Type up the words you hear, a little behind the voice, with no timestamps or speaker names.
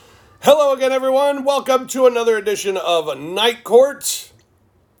Hello again, everyone. Welcome to another edition of Night Court.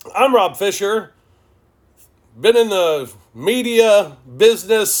 I'm Rob Fisher. Been in the media,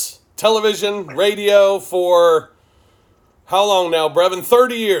 business, television, radio for how long now, Brevin?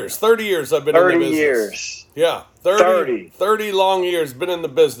 30 years. 30 years I've been in the 30 business. years. Yeah, 30 long years been in the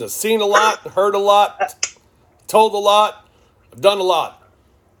business. Seen a lot, heard a lot, told a lot, done a lot.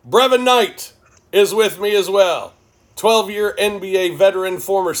 Brevin Knight is with me as well. 12-year NBA veteran,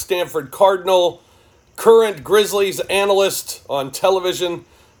 former Stanford Cardinal, current Grizzlies analyst on television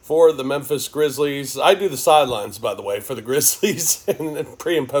for the Memphis Grizzlies. I do the sidelines, by the way, for the Grizzlies and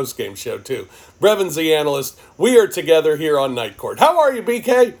pre- and post-game show, too. Brevin's the analyst. We are together here on Night Court. How are you,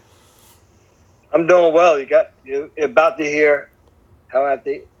 BK? I'm doing well. You're about to hear how I have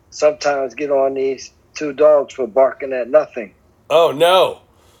to sometimes get on these two dogs for barking at nothing. Oh, no.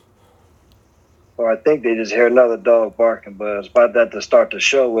 Or I think they just hear another dog barking, but it's about that to start the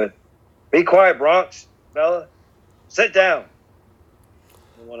show with. Be quiet, Bronx, fella. Sit down.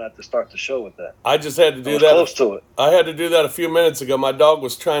 I want to have to start the show with that. I just had to do I was that. close to it. I had to do that a few minutes ago. My dog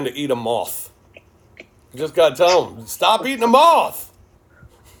was trying to eat a moth. You just got to tell him, stop eating a moth.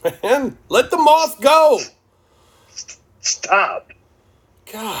 Man, let the moth go. Stop.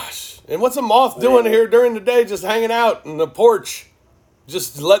 Gosh. And what's a moth doing here during the day, just hanging out in the porch,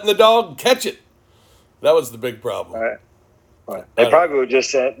 just letting the dog catch it? That was the big problem. All right. They probably were just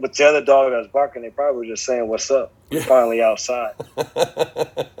saying, but the other dog that was barking, they probably were just saying, what's up? We're finally outside.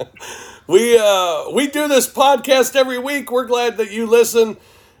 We do this podcast every week. We're glad that you listen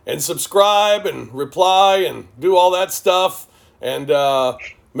and subscribe and reply and do all that stuff. And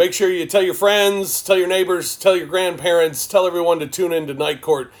make sure you tell your friends, tell your neighbors, tell your grandparents, tell everyone to tune in to Night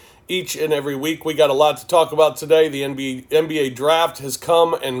Court each and every week. We got a lot to talk about today. The NBA draft has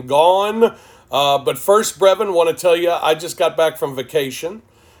come and gone. But first, Brevin, want to tell you, I just got back from vacation,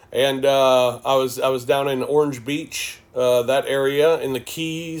 and I was down in Orange Beach, that area in the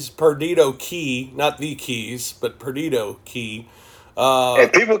Keys, Perdido Key, not the Keys, but Perdido Key.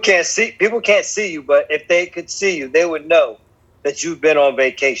 And people can't see you, but if they could see you, they would know that you've been on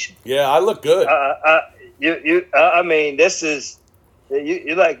vacation. Yeah, I look good. I mean, this is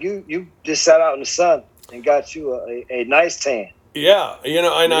you just sat out in the sun and got you a nice tan. Yeah,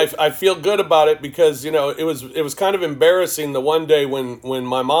 and I feel good about it because, it was kind of embarrassing the one day when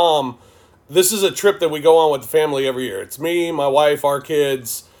my mom, this is a trip that we go on with the family every year. It's me, my wife, our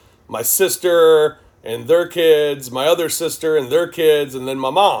kids, my sister and their kids, my other sister and their kids, and then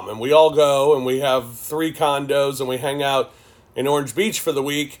my mom. And we all go and we have 3 condos and we hang out in Orange Beach for the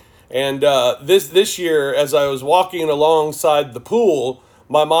week. And this year, as I was walking alongside the pool,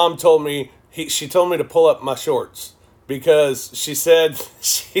 my mom told me, she told me to pull up my shorts. Because she said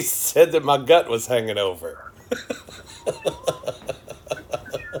that my gut was hanging over. Yeah.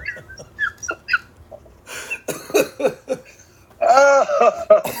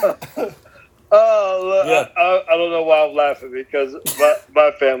 I don't know why I'm laughing because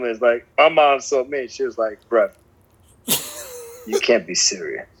my family is like, my mom told me, she was like, Brett, you can't be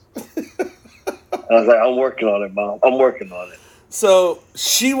serious. I was like, I'm working on it, Mom. I'm working on it. So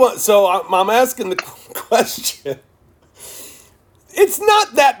I'm asking the question. It's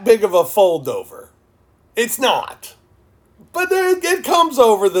not that big of a fold over. It's not. But it comes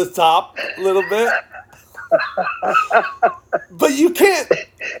over the top a little bit. But you can't.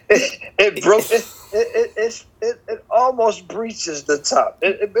 It almost breaches the top.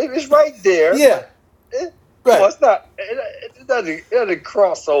 It's right there. Yeah. Right. Well, it's not. It doesn't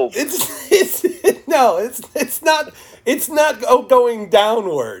cross over. It's not. It's not going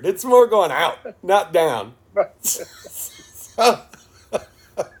downward. It's more going out, not down.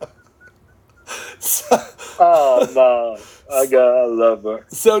 Oh, Mom. I love her.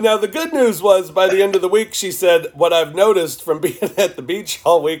 So now the good news was by the end of the week, she said, what I've noticed from being at the beach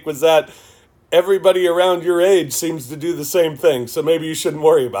all week was that everybody around your age seems to do the same thing. So maybe you shouldn't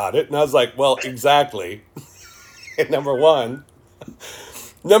worry about it. And I was like, well, exactly. Number one.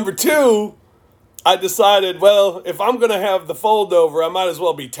 Number two, I decided, well, if I'm going to have the fold over, I might as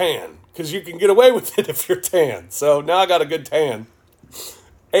well be tan. Because you can get away with it if you're tan. So now I got a good tan.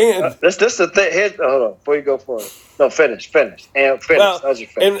 And this the thing. Hold on, before you go for it. No, finish. And finish. Well, How's your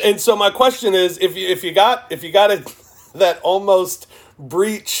finish? And so my question is, if you got that almost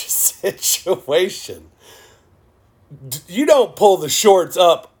breach situation, you don't pull the shorts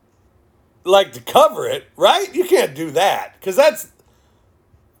up like to cover it, right? You can't do that because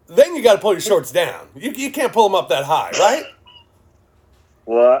then you got to pull your shorts down. You can't pull them up that high, right?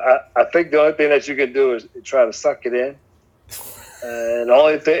 Well, I think the only thing that you can do is try to suck it in. And the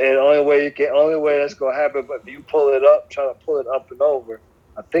only way that's gonna happen, but if you pull it up, try to pull it up and over,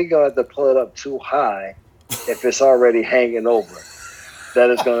 I think you'll have to pull it up too high if it's already hanging over. That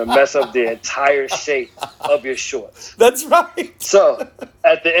is going to mess up the entire shape of your shorts. That's right. So,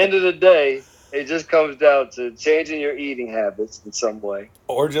 at the end of the day, it just comes down to changing your eating habits in some way.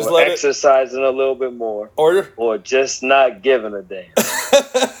 Or just or exercising a little bit more. Or just not giving a damn.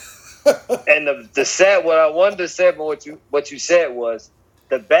 And what I wanted to say about what you said was,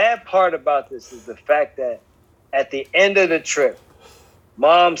 the bad part about this is the fact that at the end of the trip,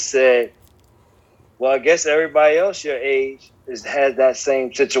 Mom said, well, I guess everybody else your age has that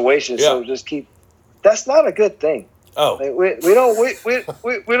same situation, so just keep. That's not a good thing. Oh, like, we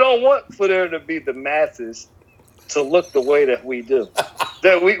don't want for there to be the masses to look the way that we do.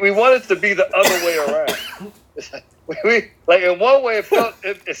 That we want it to be the other way around. we like in one way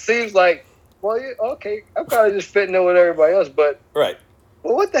it seems like, well, okay, I'm kind of just fitting in with everybody else, but right.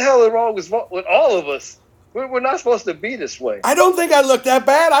 Well, what the hell is wrong with all of us? We're not supposed to be this way. I don't think I look that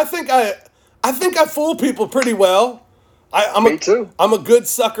bad. I think I fool people pretty well. Me too. I'm a good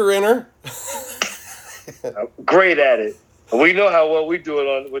sucker-inner. Great at it. We know how well we do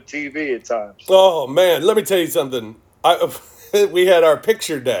it with TV at times. Oh, man. Let me tell you something. We had our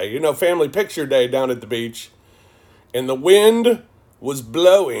picture day, family picture day down at the beach. And the wind was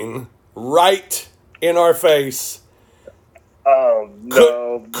blowing right in our face. Oh,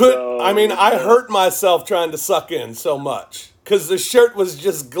 no. I mean, I hurt myself trying to suck in so much. Because the shirt was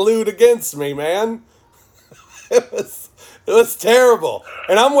just glued against me, man. It was terrible.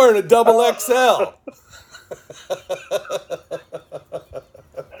 And I'm wearing a double XL.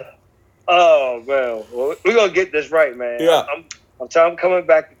 Oh, man. Well, we're going to get this right, man. Yeah. I'm coming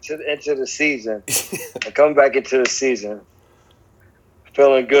back into the season. I'm coming back into the season.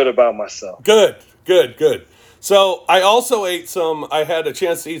 Feeling good about myself. Good. So I also I had a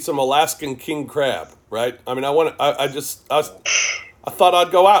chance to eat some Alaskan king crab, right? I mean, I thought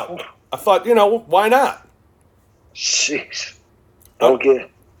I'd go out. I thought, why not? Jeez. Don't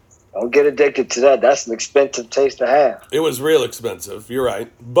get addicted to that. That's an expensive taste to have. It was real expensive. You're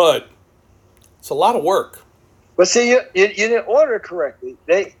right. But it's a lot of work. But see, you didn't order it correctly.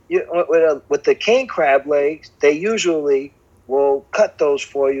 With the king crab legs, they usually will cut those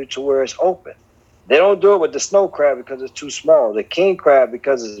for you to where it's open. They don't do it with the snow crab because it's too small. The king crab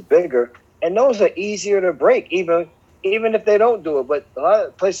because it's bigger, and those are easier to break, even if they don't do it. But a lot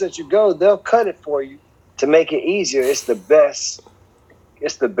of places that you go, they'll cut it for you to make it easier. It's the best.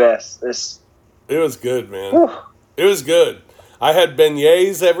 It was good, man. Whew. It was good. I had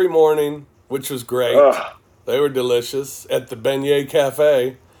beignets every morning, which was great. Ugh. They were delicious at the Beignet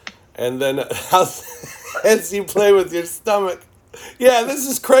Cafe. And then as you play with your stomach, yeah, this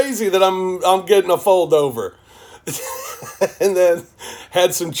is crazy that I'm getting a fold over. And then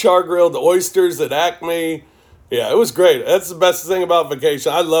had some char-grilled oysters at Acme. Yeah, it was great. That's the best thing about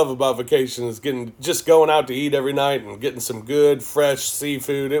vacation. I love about vacation is just going out to eat every night and getting some good fresh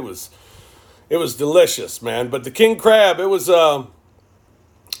seafood. It was delicious, man. But the king crab, that was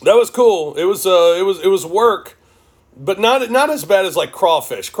cool. It was work, but not as bad as like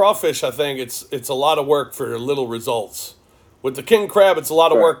crawfish. Crawfish, I think it's a lot of work for little results. With the king crab, it's a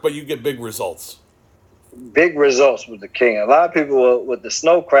lot of work, but you get big results. Big results with the king. A lot of people with the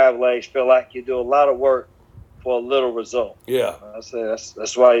snow crab legs feel like you do a lot of work for a little result. Yeah. I say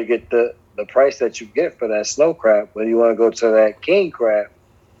that's why you get the price that you get for that snow crab when you want to go to that king crab.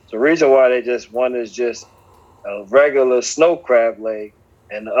 The reason why one is just a regular snow crab leg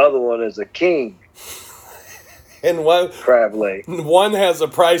and the other one is a king and one crab leg. One has a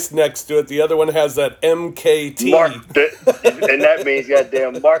price next to it. The other one has that MKT. And that means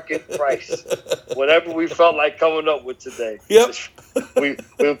goddamn market price. Whatever we felt like coming up with today. Yep. We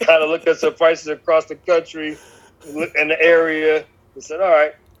kind of looked at some prices across the country in the area and said, all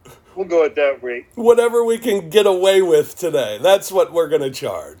right, we'll go at that rate. Whatever we can get away with today. That's what we're going to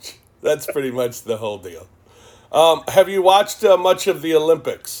charge. That's pretty much the whole deal. Have you watched much of the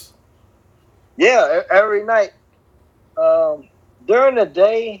Olympics? Yeah, every night. During the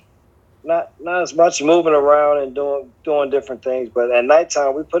day, not as much moving around and doing different things, but at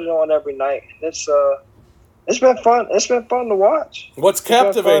nighttime we put it on every night. It's been fun. It's been fun to watch. What's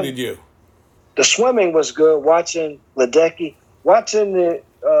captivated you? The swimming was good. Watching Ledecky, watching the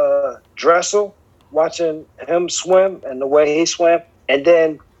Dressel, watching him swim and the way he swam, and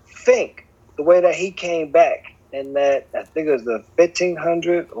then Fink, the way that he came back in that, I think it was the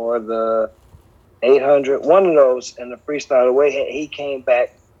 1500 or the 800, one of those in the freestyle, the way he came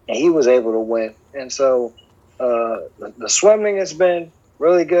back and he was able to win. And so the swimming has been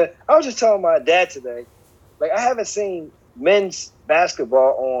really good. I was just telling my dad today, like I haven't seen men's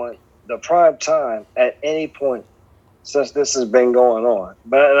basketball on the prime time at any point since this has been going on.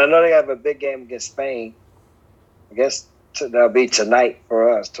 But I know they have a big game against Spain. I guess that'll be tonight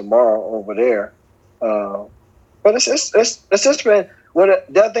for us, tomorrow over there. But it's just been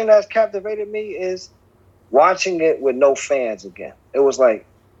the other thing that's captivated me is watching it with no fans again. It was like,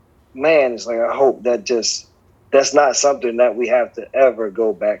 man, it's like I hope that's not something that we have to ever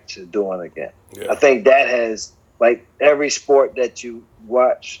go back to doing again. Yeah. I think that has, like, every sport that you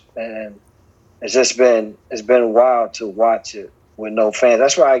watch, and it's been wild to watch it with no fans.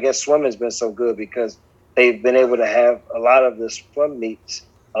 That's why I guess swimming's been so good, because they've been able to have a lot of the swim meets.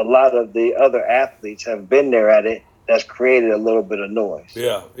 A lot of the other athletes have been there at it. That's created a little bit of noise.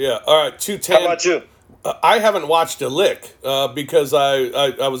 Yeah. All right, 210. How about you? I haven't watched a lick because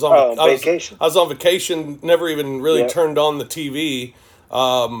I was on vacation. I was on vacation, never even really turned on the TV.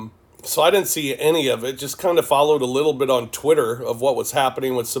 So I didn't see any of it. Just kind of followed a little bit on Twitter of what was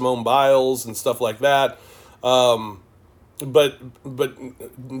happening with Simone Biles and stuff like that. But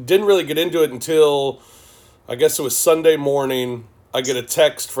didn't really get into it until, I guess it was Sunday morning. I get a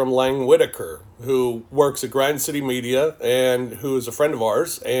text from Lang Whitaker, who works at Grind City Media and who is a friend of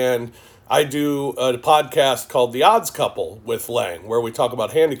ours. And I do a podcast called The Odds Couple with Lang, where we talk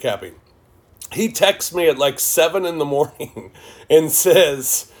about handicapping. He texts me at like 7 a.m. and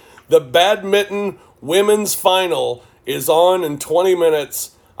says, the badminton women's final is on in 20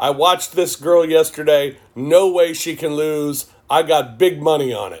 minutes. I watched this girl yesterday. No way she can lose. I got big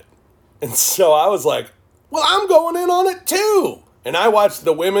money on it. And so I was like, well, I'm going in on it too. And I watched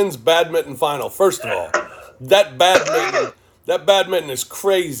the women's badminton final. First of all, that badminton is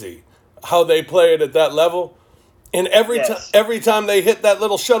crazy how they play it at that level. And every time they hit that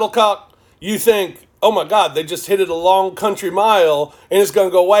little shuttlecock, you think, oh my God, they just hit it a long country mile and it's going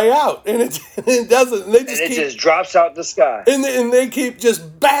to go way out. And it doesn't. And it just drops out the sky. And they keep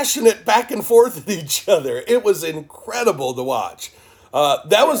just bashing it back and forth at each other. It was incredible to watch.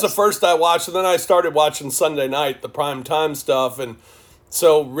 That was the first I watched, and then I started watching Sunday night, the prime time stuff, and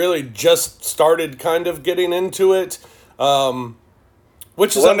so really just started kind of getting into it.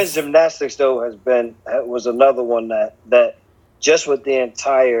 Which is women's gymnastics, though, was another one that just with the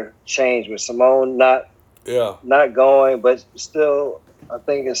entire change with Simone not going, but still, I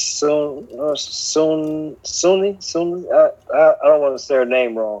think it's Suni. I don't want to say her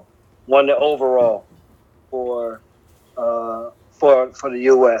name wrong. Won the overall for the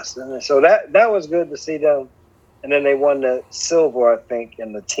U.S. And so that was good to see them. And then they won the silver, I think,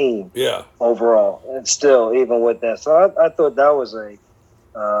 in the team overall. And still, even with that. So I thought that was a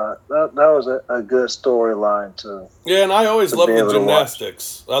good storyline too. Yeah, and I always love the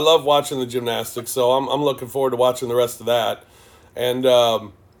gymnastics. I love watching the gymnastics, so I'm looking forward to watching the rest of that. And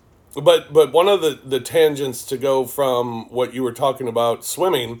but one of the tangents to go from what you were talking about,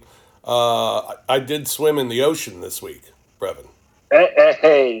 swimming, I did swim in the ocean this week, Brevin.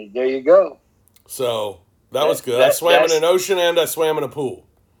 Hey, there you go. So that was good. I swam in an ocean and I swam in a pool.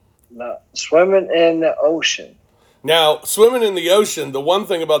 No, swimming in the ocean. Now, swimming in the ocean, the one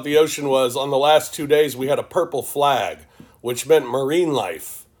thing about the ocean was on the last 2 days we had a purple flag, which meant marine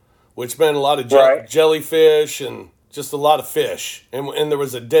life, which meant a lot of jellyfish and just a lot of fish. And there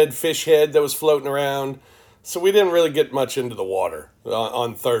was a dead fish head that was floating around. So we didn't really get much into the water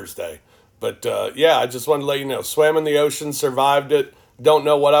on Thursday. But, I just wanted to let you know, swam in the ocean, survived it. Don't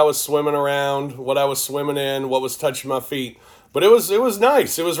know what I was swimming around, what I was swimming in, what was touching my feet. But it was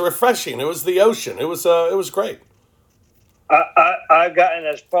nice. It was refreshing. It was the ocean. It was great. I've gotten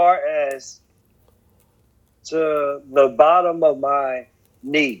as far as to the bottom of my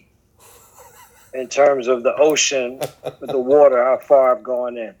knee in terms of the ocean, the water, how far I've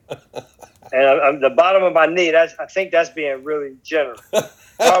gone in. And I'm the bottom of my knee. I think that's being really generous.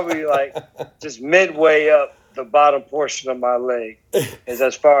 Probably like just midway up the bottom portion of my leg is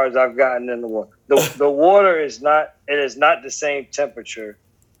as far as I've gotten in the water. The water is not the same temperature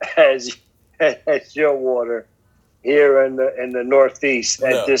as your water here in the Northeast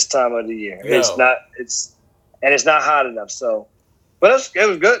at this time of the year. No. It's not hot enough. So, but it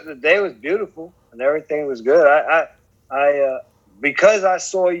was good. The day was beautiful and everything was good. I because I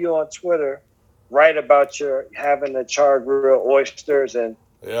saw you on Twitter write about your having the charred grilled oysters, and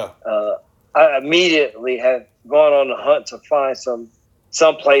I immediately have gone on the hunt to find some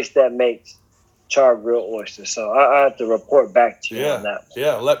place that makes charred grilled oysters. So I have to report back to you on that one.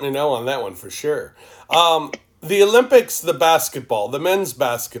 Yeah, let me know on that one for sure. The Olympics, the basketball, the men's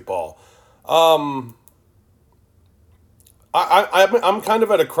basketball. I'm kind of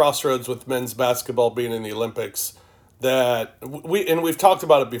at a crossroads with men's basketball being in the Olympics. That we've talked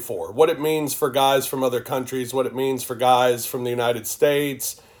about it before. What it means for guys from other countries, what it means for guys from the United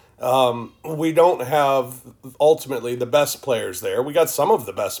States. We don't have ultimately the best players there. We got some of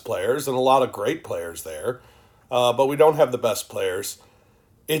the best players and a lot of great players there, but we don't have the best players.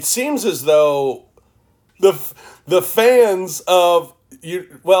 It seems as though the fans of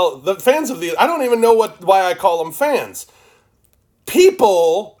the fans of the I don't even know why I call them fans.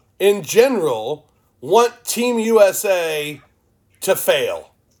 People in general want Team USA to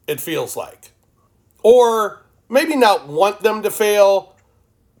fail. It feels like, or maybe not want them to fail.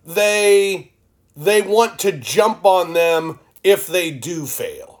 They want to jump on them if they do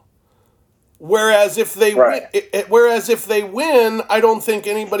fail. Whereas if they win, I don't think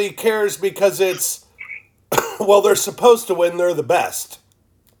anybody cares because it's well, they're supposed to win. They're the best.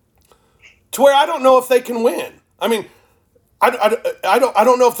 To where I don't know if they can win. I mean, I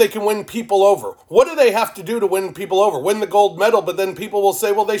don't know if they can win people over. What do they have to do to win people over? Win the gold medal, but then people will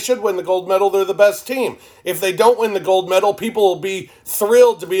say, well, they should win the gold medal. They're the best team. If they don't win the gold medal, people will be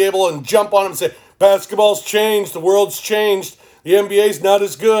thrilled to be able to jump on them and say, basketball's changed, the world's changed, the NBA's not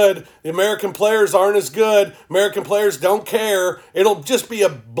as good, the American players aren't as good, American players don't care. It'll just be a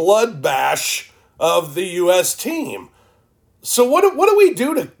blood bash of the U.S. team. So what do we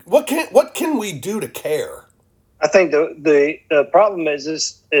do to what can we do to care? I think the problem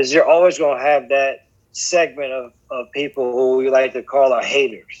is you're always going to have that segment of people who we like to call our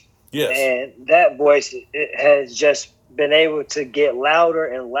haters. Yes. And that voice has just been able to get louder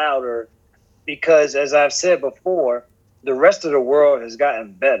and louder because, as I've said before, the rest of the world has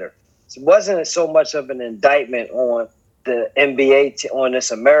gotten better. So it wasn't so much of an indictment on the NBA, on this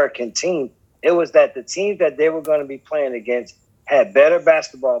American team. It was that the teams that they were going to be playing against had better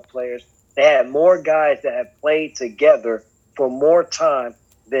basketball players. They had more guys that have played together for more time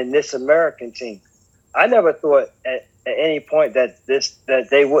than this American team. I never thought at any point that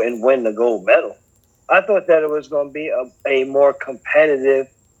they wouldn't win the gold medal. I thought that it was going to be a more competitive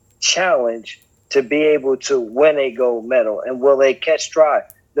challenge to be able to win a gold medal. And will they catch stride?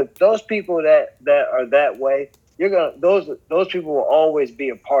 Those people that are that way, those people will always be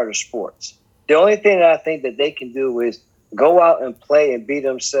a part of sports. The only thing that I think that they can do is go out and play and be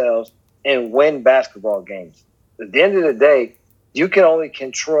themselves and win basketball games. At the end of the day, you can only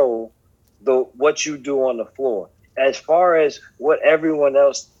control what you do on the floor. As far as what everyone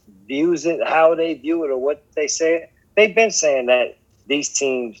else views it, how they view it, or what they say, they've been saying that these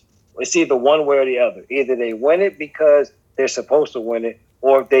teams, it's either one way or the other. Either they win it because they're supposed to win it,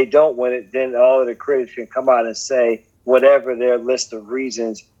 or if they don't win it, then all of the critics can come out and say whatever their list of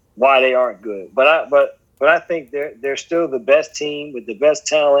reasons why they aren't good. But I think they're still the best team with the best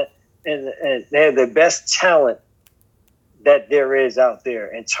talent. And they're the best talent that there is out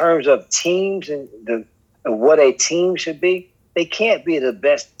there in terms of teams and what a team should be. They can't be the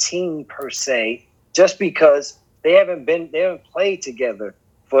best team per se just because they haven't played together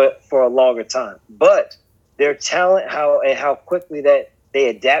for a longer time. But their talent, how quickly that they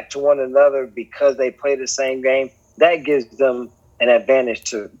adapt to one another because they play the same game, that gives them an advantage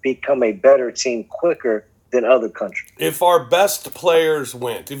to become a better team quicker than other countries. If our best players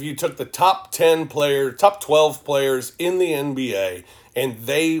went, if you took the top 10 players, top 12 players in the NBA, and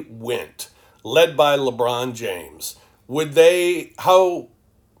they went, led by LeBron James, would it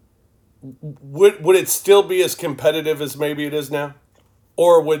still be as competitive as maybe it is now?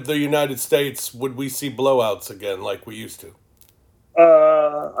 Or would the United States, would we see blowouts again like we used to?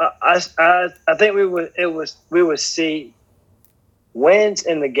 I think we would see wins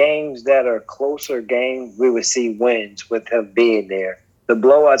in the games that are closer games. We would see wins with him being there. The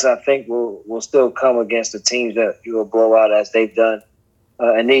blowouts, I think, will still come against the teams that you will blow out as they've done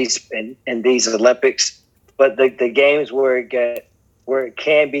in these Olympics. But the games where it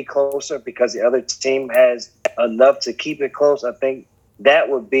can be closer because the other team has enough to keep it close, I think that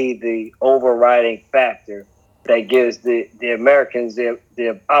would be the overriding factor that gives the Americans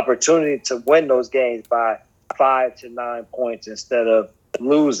the opportunity to win those games by 5 to 9 points instead of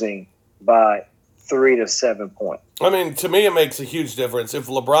losing by 3 to 7 points. I mean, to me, it makes a huge difference. If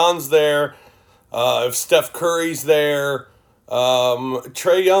LeBron's there, if Steph Curry's there,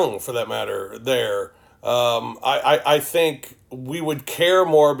 Trae Young, for that matter, there, I think we would care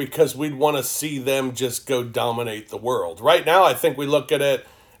more because we'd want to see them just go dominate the world. Right now, I think we look at it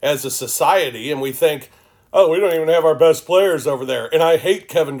as a society and we think, oh, we don't even have our best players over there. And I hate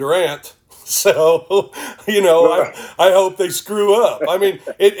Kevin Durant. So, I hope they screw up. I mean,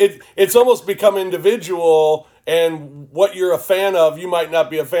 it's almost become individual, and what you're a fan of, you might not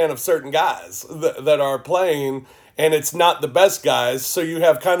be a fan of certain guys that are playing, and it's not the best guys. So you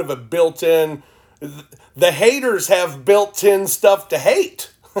have kind of a built-in, the haters have built-in stuff to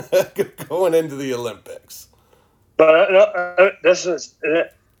hate going into the Olympics. But this is,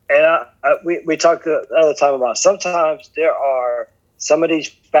 And we talked the other time about sometimes there are some of these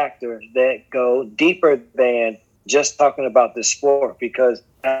factors that go deeper than just talking about the sport, because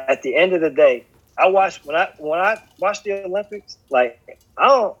at the end of the day, when I watch the Olympics, like I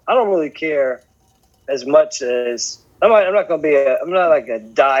don't really care as much as I'm not like a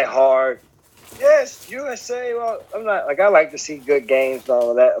diehard. Yes, USA. Well, I'm not like I like to see good games and all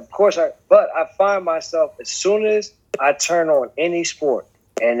of that. Of course, but I find myself as soon as I turn on any sport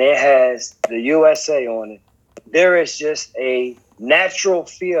and it has the USA on it, there is just a natural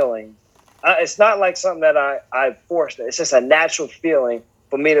feeling. It's not like something that I forced. It's just a natural feeling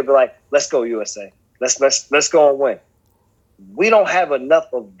for me to be like, let's go USA. Let's go and win. We don't have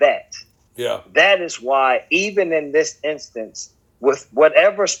enough of that. Yeah. That is why, even in this instance, with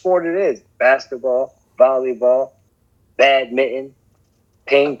whatever sport it is, basketball, volleyball, badminton,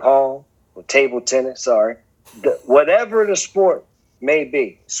 ping pong, or table tennis, whatever the sport may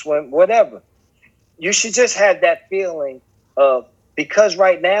be, swim, whatever, you should just have that feeling of, because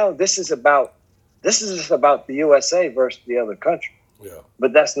right now this is just about the USA versus the other country. Yeah.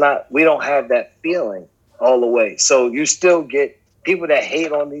 But we don't have that feeling all the way. So you still get people that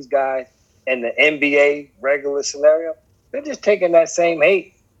hate on these guys in the NBA regular scenario. They're just taking that same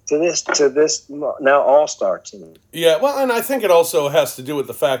hate to this now all-star team. Yeah, well, and I think it also has to do with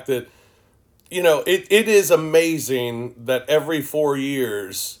the fact that, it is amazing that every 4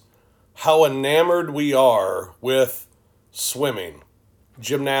 years how enamored we are with swimming,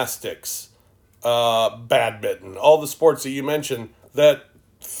 gymnastics, badminton, all the sports that you mentioned, that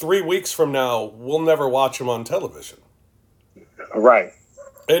 3 weeks from now, we'll never watch them on television. Right.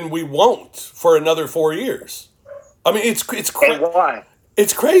 And we won't for another 4 years. I mean, it's crazy. And why?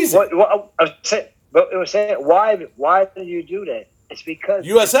 It's crazy. But it was saying, why do you do that? It's because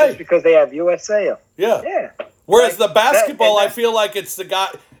USA. It's because they have USA. Yeah. Yeah. Whereas the basketball, I feel like it's the guy.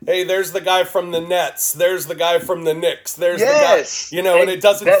 Hey, there's the guy from the Nets. There's the guy from the Knicks. There's the guy. And it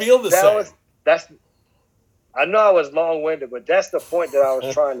doesn't feel the same. I know I was long-winded, but that's the point that I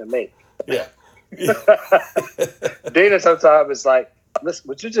was trying to make. Yeah. Dana sometimes is like, listen,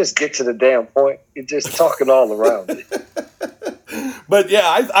 would you just get to the damn point? You're just talking all around it. But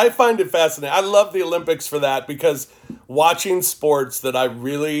yeah, I find it fascinating. I love the Olympics for that, because watching sports that I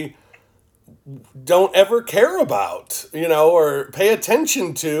really don't ever care about, or pay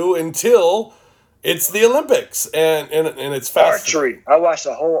attention to until it's the Olympics, and it's fascinating. Archery. I watched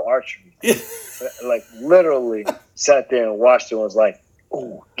the whole archery. Like literally sat there and watched it and was like,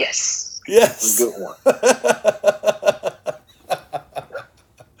 oh, yes. Yes. A good one.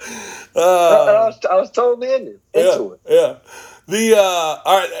 I was totally into it. Yeah. The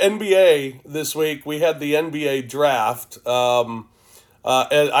our NBA this week, we had the NBA draft. And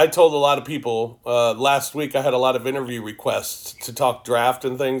I told a lot of people last week I had a lot of interview requests to talk draft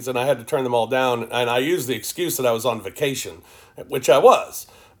and things, and I had to turn them all down. And I used the excuse that I was on vacation, which I was.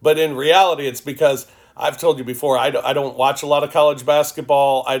 But in reality, it's because I've told you before, I don't watch a lot of college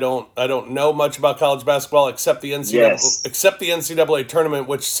basketball. I don't know much about college basketball except the NCAA tournament,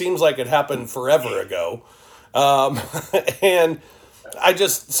 which seems like it happened forever ago. And I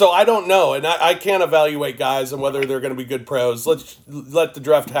don't know, and I can't evaluate guys and whether they're going to be good pros. Let's let the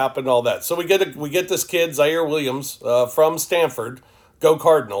draft happen, all that. So we get this kid Zaire Williams from Stanford. Go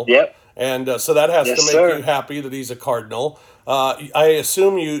Cardinal! Yep. And so that has to make you happy that he's a Cardinal. I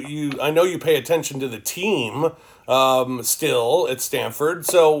assume I know you pay attention to the team still at Stanford.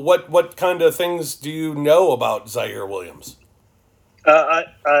 So what kind of things do you know about Zaire Williams?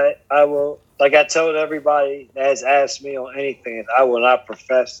 I will, like I told everybody that has asked me on anything, I will not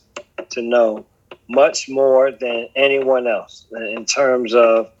profess to know much more than anyone else in terms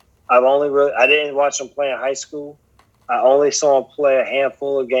of I didn't watch him play in high school. I only saw him play a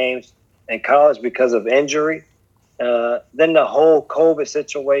handful of games in college because of injury. Then the whole COVID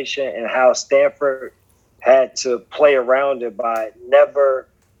situation and how Stanford had to play around it by never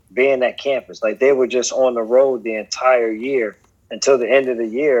being at campus. Like they were just on the road the entire year until the end of the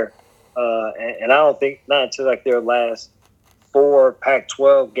year. And I don't think not until like their last 4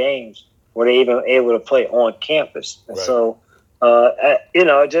 Pac-12 games were they even able to play on campus. And right. So, I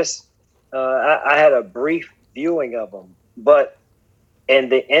had a brief viewing of them. But in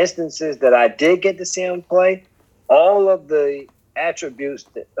the instances that I did get to see him play, all of the attributes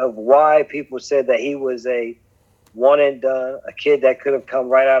of why people said that he was a one and done, a kid that could have come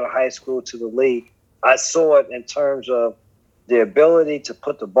right out of high school to the league, I saw it in terms of the ability to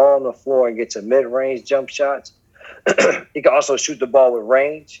put the ball on the floor and get to mid-range jump shots. He can also shoot the ball with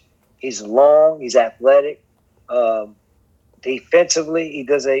range. He's long. He's athletic. Defensively, he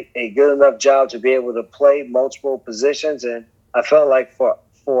does a good enough job to be able to play multiple positions. And I felt like for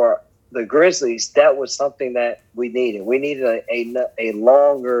for the Grizzlies, that was something that we needed. We needed a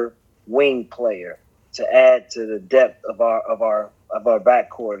longer wing player to add to the depth of our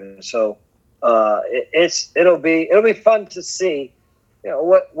backcourt, and so it'll be fun to see,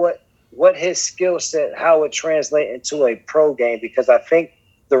 what his skill set, how it translates into a pro game, because I think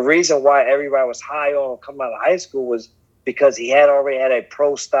the reason why everybody was high on coming out of high school was because he had already had a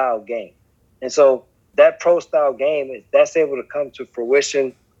pro style game. And so that pro style game, if that's able to come to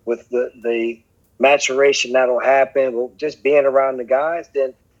fruition with the maturation that'll happen, well, just being around the guys,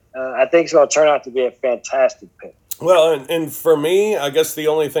 then I think it's going to turn out to be a fantastic pick. Well, and for me, I guess the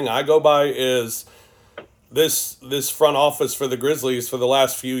only thing I go by is this front office for the Grizzlies for the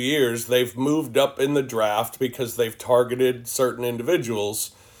last few years, they've moved up in the draft because they've targeted certain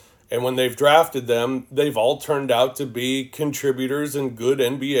individuals. And when they've drafted them, they've all turned out to be contributors and good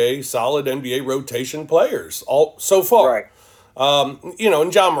solid NBA rotation players all so far. Right.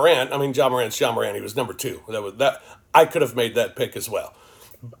 And John Morant, John Morant's John Morant. He was number 2. That I could have made that pick as well.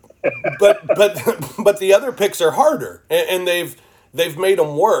 But the other picks are harder, and they've made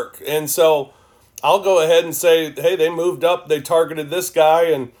them work. And so I'll go ahead and say, hey, they moved up, they targeted this guy,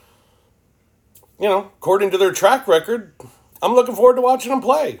 and according to their track record, I'm looking forward to watching them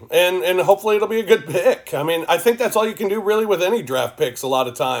play, and hopefully it'll be a good pick. I think that's all you can do really with any draft picks a lot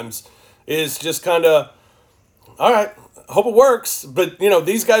of times is just kind of, all right, hope it works. But,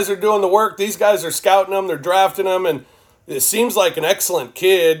 these guys are doing the work. These guys are scouting them. They're drafting them, and it seems like an excellent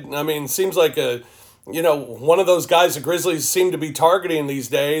kid. Seems like one of those guys the Grizzlies seem to be targeting these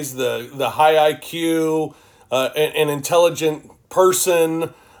days, the high IQ, an intelligent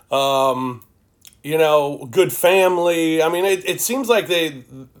person, good family. It seems like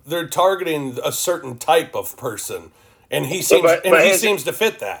they're targeting a certain type of person, and he seems to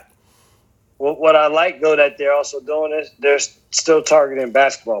fit that. Well, what I like, though, that they're also doing is they're still targeting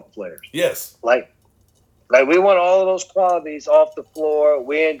basketball players. Yes. Like we want all of those qualities off the floor.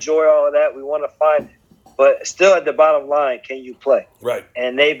 We enjoy all of that. We want to find it. But still at the bottom line, can you play? Right.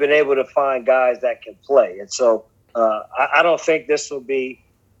 And they've been able to find guys that can play. And so I don't think this will be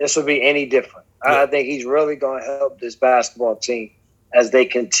any different. Yeah. I think he's really going to help this basketball team as they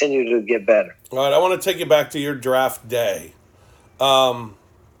continue to get better. All right, I want to take you back to your draft day.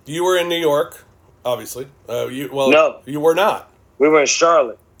 You were in New York, obviously. No, you were not. We were in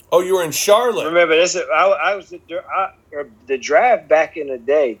Charlotte. Oh, you were in Charlotte. Remember, the draft back in the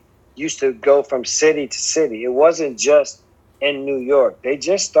day used to go from city to city. It wasn't just in New York. They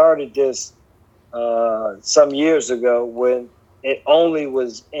just started this some years ago when it only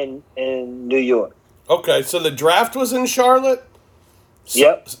was in New York. Okay, so the draft was in Charlotte?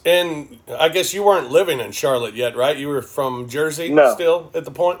 Yep. And I guess you weren't living in Charlotte yet, right? You were from Jersey still at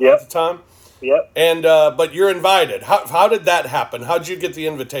the point at the time? Yep. And but you're invited. How did that happen? How did you get the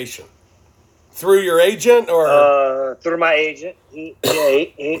invitation? Through your agent or through my agent? He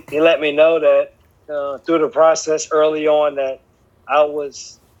let me know that through the process early on that I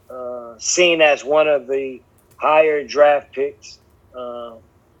was seen as one of the higher draft picks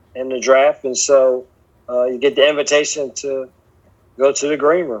in the draft, and so you get the invitation to go to the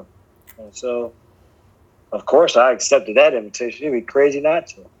green room, and so. Of course, I accepted that invitation. It'd be crazy not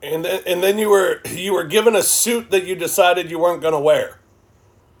to. And then you were given a suit that you decided you weren't going to wear.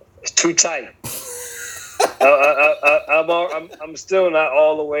 It's too tight. I'm still not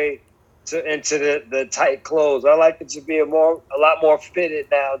all the way into the tight clothes. I like it to be a lot more fitted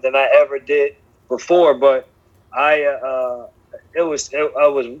now than I ever did before. But I was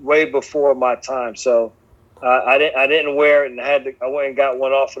way before my time, so I didn't wear it, and I went and got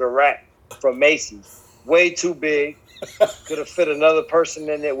one off of the rack from Macy's. Way too big. Could have fit another person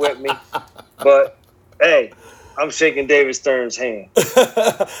in it with me. But, hey, I'm shaking David Stern's hand.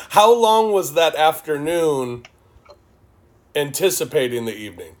 How long was that afternoon anticipating the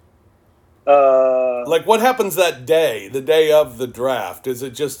evening? What happens that day, the day of the draft? Is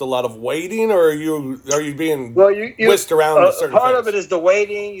it just a lot of waiting, or are you being whisked around to certain part things? of it is the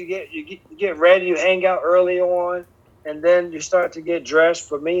waiting. You get ready, you hang out early on, and then you start to get dressed.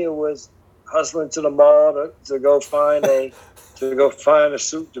 For me, it was hustling to the mall to go find a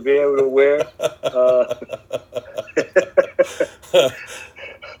suit to be able to wear.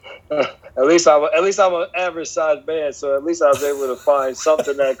 At least I'm an average size man, so at least I was able to find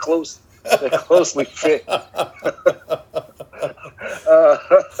something that closely fit.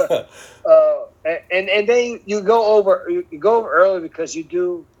 And then you go over early because you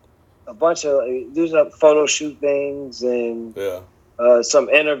do a bunch of photo shoot things and some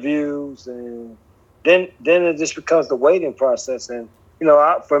interviews, and then it just becomes the waiting process. And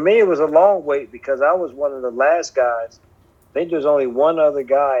for me, it was a long wait because I was one of the last guys think there's only one other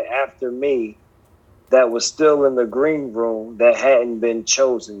guy after me that was still in the green room that hadn't been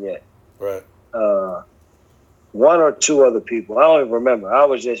chosen yet. Right. One or two other people. I don't even remember. I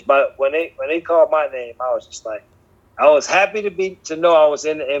was just, but when they called my name, I was just like, I was happy to know I was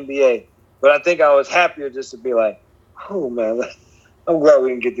in the NBA, but I think I was happier just to be like, oh man, I'm glad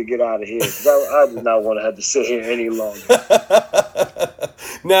we didn't get out of here. I did not want to have to sit here any longer.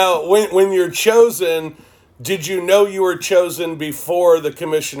 Now, when you're chosen, did you know you were chosen before the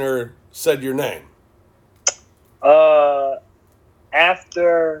commissioner said your name?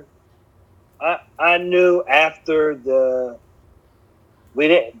 After I knew after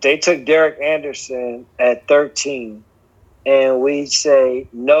they took Derek Anderson at 13, and we say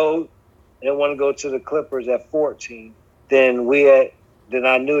no, didn't want to go to the Clippers at 14. Then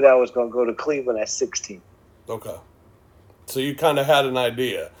I knew that I was going to go to Cleveland at 16. Okay. So you kind of had an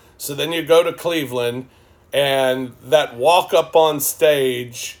idea. So then you go to Cleveland, and that walk up on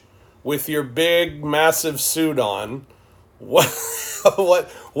stage with your big, massive suit on,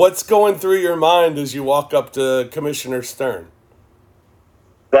 what's going through your mind as you walk up to Commissioner Stern?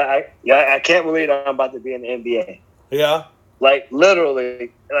 I can't believe I'm about to be in the NBA. Yeah? Like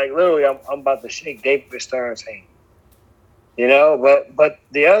literally, I'm about to shake David Stern's hand. You know, but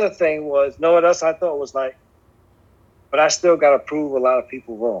the other thing was, know what else I thought was like, but I still got to prove a lot of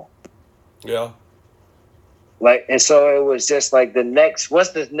people wrong. Yeah. Like, and so it was just like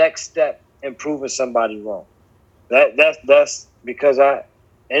what's the next step in proving somebody wrong? That's because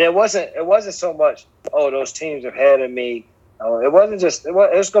it wasn't so much, oh, those teams have had me. It wasn't just, it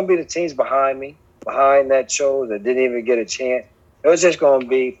was going to be the teams behind me, behind that show that didn't even get a chance. It was just going to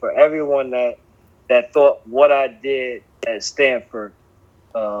be for everyone that thought what I did at Stanford,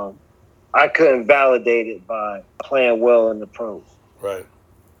 I couldn't validate it by playing well in the pros. Right.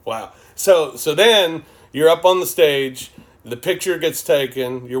 Wow. So then you're up on the stage, the picture gets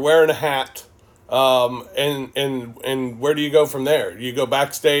taken, you're wearing a hat, and where do you go from there? You go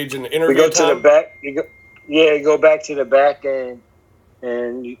backstage and interview. We go time? to the back. You go back to the back and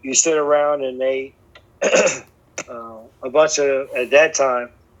you sit around and they a bunch of at that time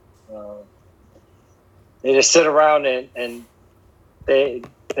they just sit around and they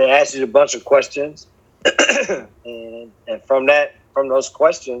ask you a bunch of questions and from those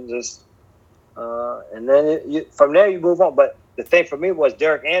questions is and then from there you move on. But the thing for me was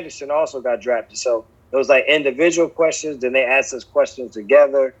Derek Anderson also got drafted, so it was like individual questions. Then they asked us questions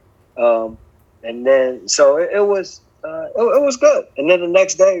together, and then so it was good. And then the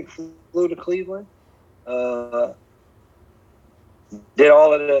next day flew to Cleveland, did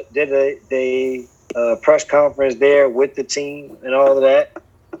the press conference there with the team and all of that.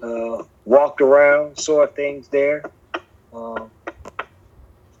 Walked around, saw things there. And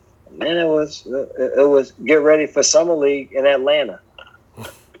then it was get ready for Summer League in Atlanta.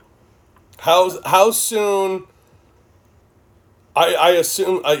 How soon? I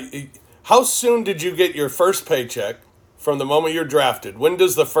assume. How soon did you get your first paycheck from the moment you're drafted? When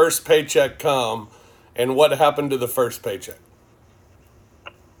does the first paycheck come, and what happened to the first paycheck?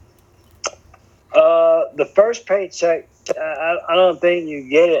 The first paycheck, I don't think you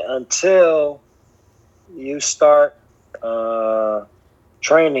get it until you start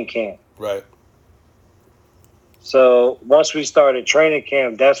training camp. Right. So once we started training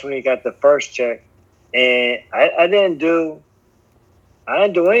camp, that's when you got the first check, and I didn't do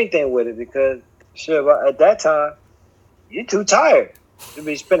anything with it because at that time you're too tired to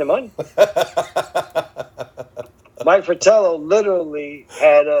be spending money. Mike Fratello literally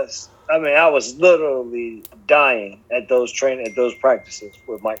had us. I mean, I was literally dying at those practices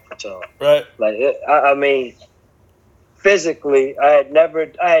with Mike Fratello. Right. Like, I mean, physically, I had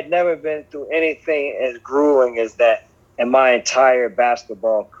never been through anything as grueling as that in my entire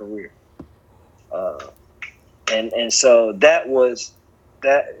basketball career. And so that was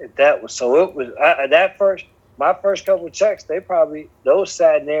so it was my first couple of checks. Those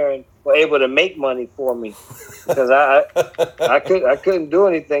sat there and were able to make money for me because I couldn't do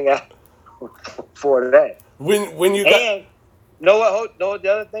anything for that. When you got. And know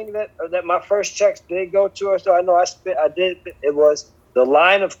the other thing that my first checks did go to, so I know it was the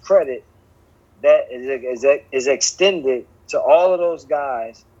line of credit that is extended to all of those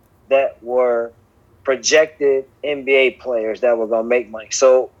guys that were projected NBA players that were going to make money.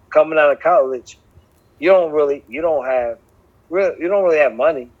 So coming out of college, you don't really have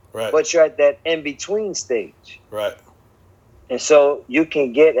money, right, but you're at that in between stage, right? And so you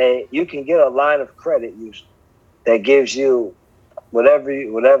can get a line of credit usually that gives you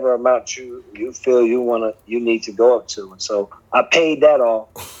whatever amount you feel you need to go up to. And so I paid that off.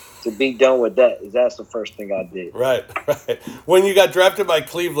 to be done with that. That's the first thing I did. Right, right. When you got drafted by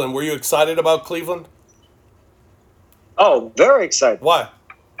Cleveland, were you excited about Cleveland? Oh, very excited. Why?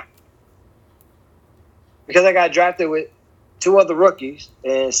 Because I got drafted with two other rookies,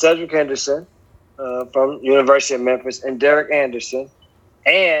 and Cedric Henderson from University of Memphis and Derek Anderson.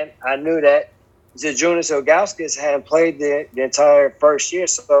 And I knew that Zydrunas Ilgauskas hadn't played the entire first year,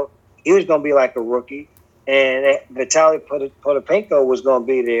 so he was going to be like a rookie. And Vitaly Potapenko was going to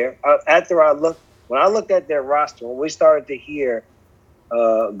be there. When I looked at their roster, when we started to hear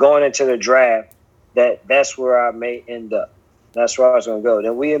going into the draft, that's where I may end up. That's where I was going to go.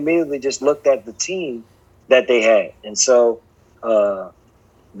 Then we immediately just looked at the team that they had, and so I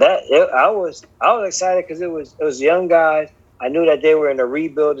was excited because it was young guys. I knew that they were in a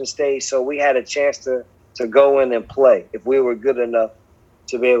rebuilding stage, so we had a chance to go in and play if we were good enough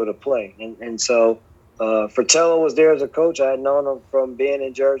to be able to play. And so Fratello was there as a coach. I had known him from being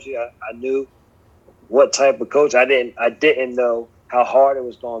in Jersey. I knew what type of coach. I didn't know how hard it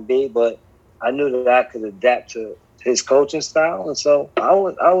was going to be, but I knew that I could adapt to his coaching style. And so I knew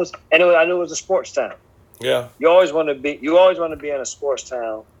it was a sports town. Yeah. You always want to be in a sports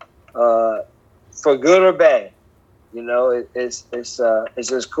town, for good or bad. You know, it's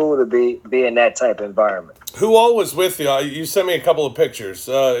just cool to be in that type of environment. Who all was with you? You sent me a couple of pictures.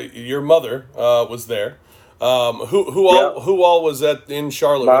 Your mother was there. Who all was in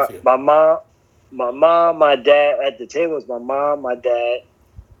Charlotte with you? My mom, my dad. At the table was my mom, my dad,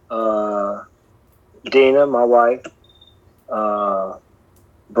 Dina, my wife,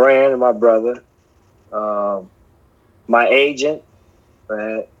 Brand, and my brother. My agent, I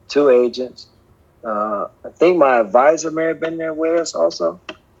had two agents. I think my advisor may have been there with us also.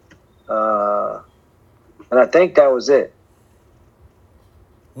 And I think that was it.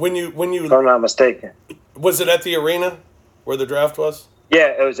 When you if I'm not mistaken. Was it at the arena where the draft was? Yeah,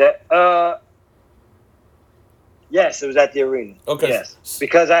 it was at yes, it was at the arena. Okay. Yes.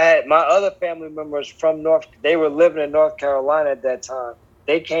 Because I had my other family members from they were living in North Carolina at that time.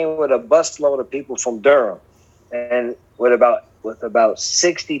 They came with a busload of people from Durham, and with about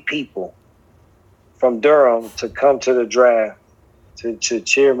 60 people from Durham to come to the draft to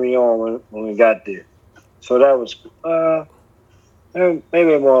cheer me on when we got there. So that was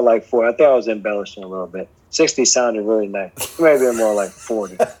maybe more like 40. I think I was embellishing a little bit. 60 sounded really nice. Maybe more like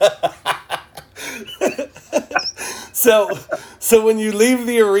 40. So when you leave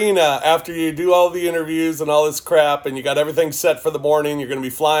the arena after you do all the interviews and all this crap and you got everything set for the morning, you're going to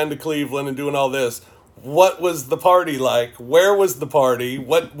be flying to Cleveland and doing all this. What was the party like? Where was the party?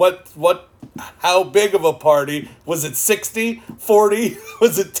 How big of a party? Was it 60, 40?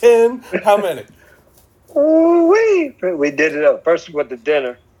 Was it 10? How many? We did it up first with the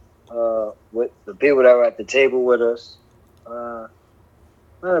dinner, with the people that were at the table with us. There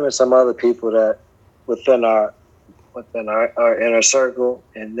were some other people that within our inner circle,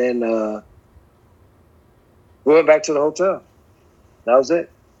 and then we went back to the hotel. That was it.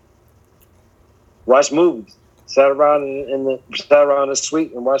 Watched movies. Sat around the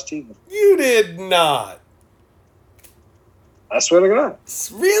suite and watched TV. You did not. I swear to God.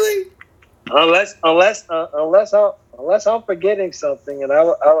 Really? Unless I'm forgetting something, and I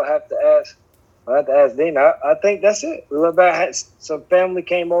would have to ask Dean. I think that's it. We went back. Some family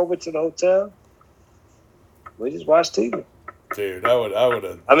came over to the hotel. We just watched TV. Dude, I would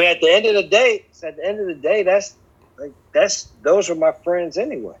have. I mean, at the end of the day, those are my friends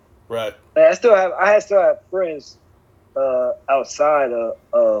anyway. Right. I still have friends outside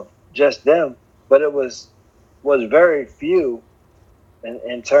of just them, but it was very few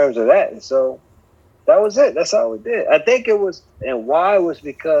in terms of that, and so that was it. That's all we did. I think it was, and why was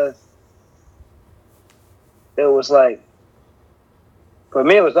because it was like, for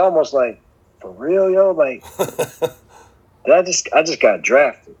me, it was almost like, for real, yo, like, I just got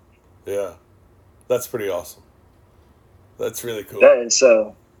drafted. Yeah, that's pretty awesome. That's really cool. And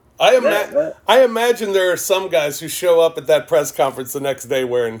so. I imagine there are some guys who show up at that press conference the next day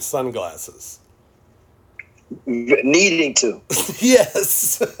wearing sunglasses. Needing to.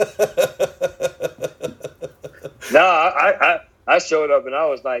 Yes. No, I showed up and I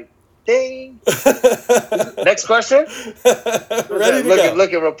was like, ding. Next question. Ready to go.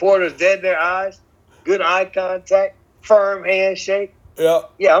 Look at reporters dead in their eyes. Good eye contact. Firm handshake. Yeah.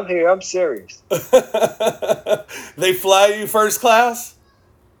 Yeah, I'm here. I'm serious. They fly you first class?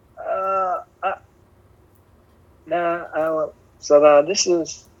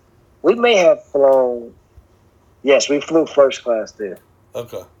 We may have flown. Yes, we flew first class there.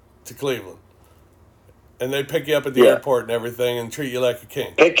 Okay, to Cleveland. And they pick you up at the airport and everything and treat you like a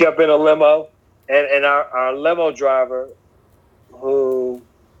king. Pick you up in a limo. And our limo driver, who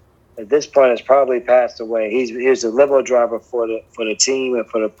at this point has probably passed away. He was a limo driver for the team and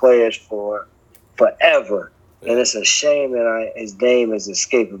for the players for forever. And it's a shame that his name is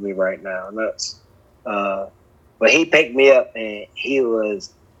escaping me right now. And but he picked me up, and he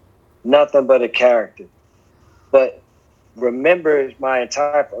was nothing but a character. But remember my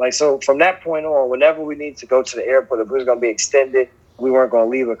entire so from that point on, whenever we needed to go to the airport, if it was going to be extended, we weren't going to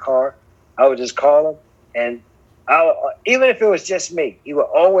leave a car, I would just call him, and even if it was just me, he would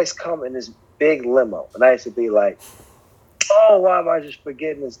always come in this big limo, and I used to be like, "Oh, why am I just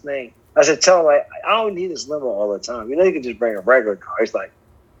forgetting his name?" I said, "Tell him I don't need this limo all the time. You can just bring a regular car." He's like,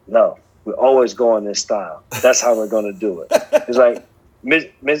 "No, we always go in this style. That's how we're going to do it." He's like,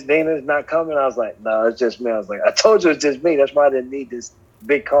 Miss Dana's not coming. I was like, "No, it's just me." I was like, "I told you it's just me. That's why I didn't need this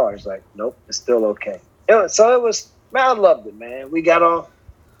big car." He's like, "Nope, it's still okay." So it was, man, I loved it, man. We got off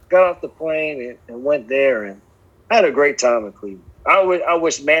the plane and went there, and I had a great time in Cleveland. I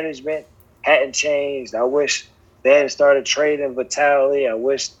wish management hadn't changed. I wish they hadn't started trading Vitale. I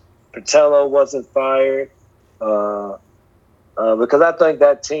wish Patello wasn't fired. Because I think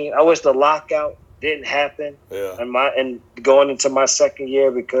that team, I wish the lockout didn't happen. Yeah. And going into my second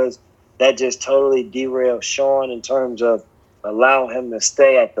year, because that just totally derailed Sean in terms of allowing him to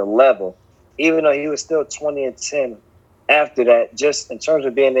stay at the level, even though he was still 20-10 after that, just in terms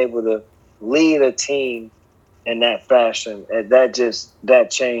of being able to lead a team in that fashion. And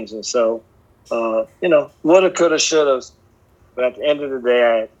that changed. And so, woulda, coulda, shoulda. But at the end of the day,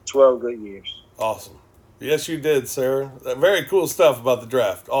 I had 12 good years. Awesome. Yes, you did, sir. Very cool stuff about the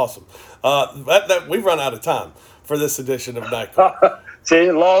draft. Awesome. We've run out of time for this edition of Night Court.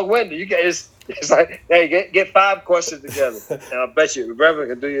 See, long-winded. You guys, it's like, hey, get 5 questions together, and I bet you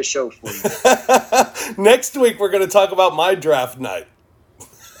Reverend can do your show for you. Next week, we're going to talk about my draft night.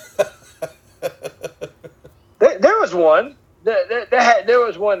 There was one. There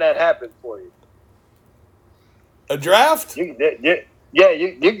was one that happened for you. A draft? You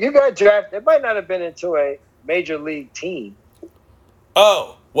got drafted. It might not have been into a major league team.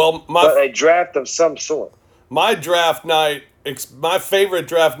 Oh, well, but a draft of some sort. My draft night, my favorite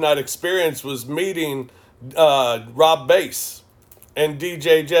draft night experience was meeting Rob Bass and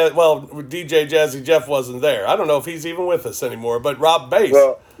DJ Jazzy Jeff wasn't there. I don't know if he's even with us anymore, but Rob Bass.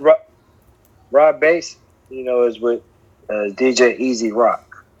 Well, Rob Bass, is with DJ Easy Rock.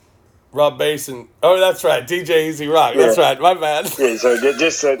 Rob Bass and that's right, DJ Easy Rock. That's right, my bad. Yeah, so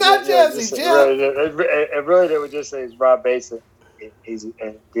just not Jazzy Jeff. Really, they would just say it's Rob Bass and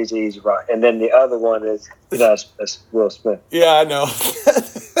DJ Easy Rock, and then the other one is that's Will Smith. Yeah, I know.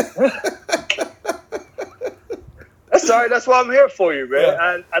 That's all right. That's why I'm here for you, man.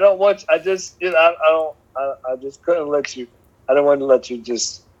 Yeah. I don't want. I just I just couldn't let you. I don't want to let you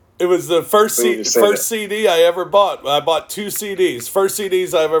just. It was the first CD I ever bought. I bought 2 CDs. First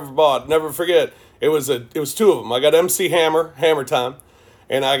CDs I've ever bought. Never forget. It was 2 of them. I got MC Hammer Time,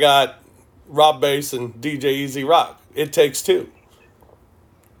 and I got Rob Bass and DJ Easy Rock. It Takes Two.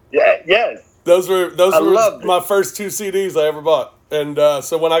 Yeah, yes. Those were my first 2 CDs I ever bought. And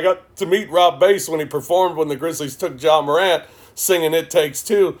so when I got to meet Rob Bass when he performed when the Grizzlies took Ja Morant singing It Takes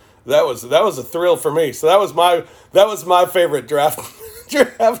Two, that was a thrill for me. So that was my favorite draft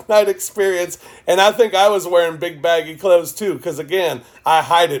night experience, and I think I was wearing big baggy clothes too, because again, I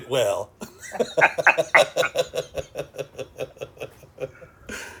hide it well.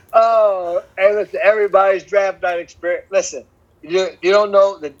 Oh, hey, listen, everybody's draft night experience. Listen, you don't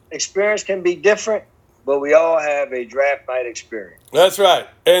know, the experience can be different, but we all have a draft night experience. That's right,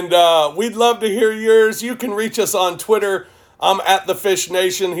 and we'd love to hear yours. You can reach us on Twitter. I'm at The Fish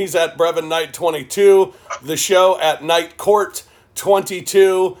Nation. He's at Brevin Knight 22. The show at Night Court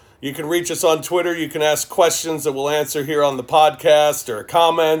 22. You can reach us on Twitter. You can ask questions that we'll answer here on the podcast, or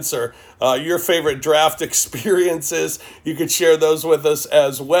comments, or your favorite draft experiences. You could share those with us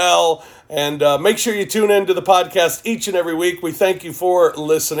as well. And make sure you tune into the podcast each and every week. We thank you for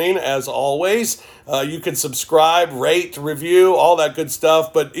listening, as always. You can subscribe, rate, review, all that good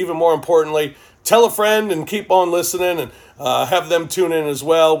stuff. But even more importantly, tell a friend and keep on listening, and have them tune in as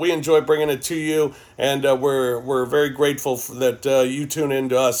well. We enjoy bringing it to you, and we're very grateful that you tune in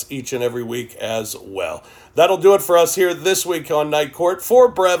to us each and every week as well. That'll do it for us here this week on Night Court.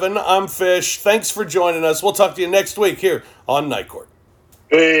 For Brevin, I'm Fish. Thanks for joining us. We'll talk to you next week here on Night Court.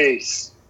 Peace.